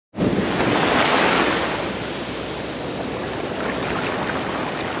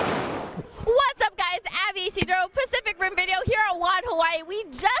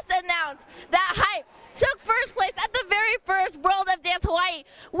announce that Hype took first place at the very first World of Dance Hawaii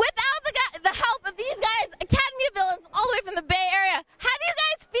without the help of these guys, Academy of Villains, all the way from the Bay Area. How do you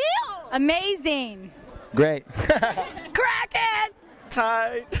guys feel? Amazing. Great. Cracking!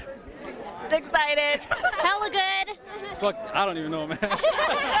 Tight. Excited. Hella good. Fuck, I don't even know, man.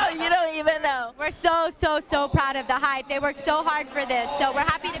 You don't even know. We're so proud of the Hype. They worked so hard for this, so we're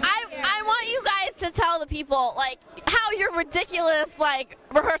happy to be here. I want you guys to tell the people, like, how your ridiculous, like,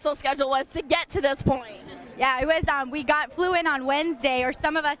 rehearsal schedule was to get to this point. Yeah, it was, we flew in on Wednesday, or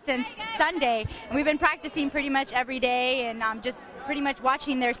some of us since Sunday, and we've been practicing pretty much every day, and just pretty much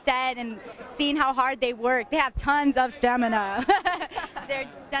watching their set and seeing how hard they work. They have tons of stamina. They've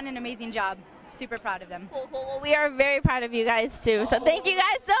done an amazing job. Super proud of them. Cool. Well, we are very proud of you guys, too. So thank you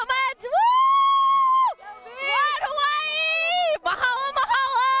guys so much. Woo!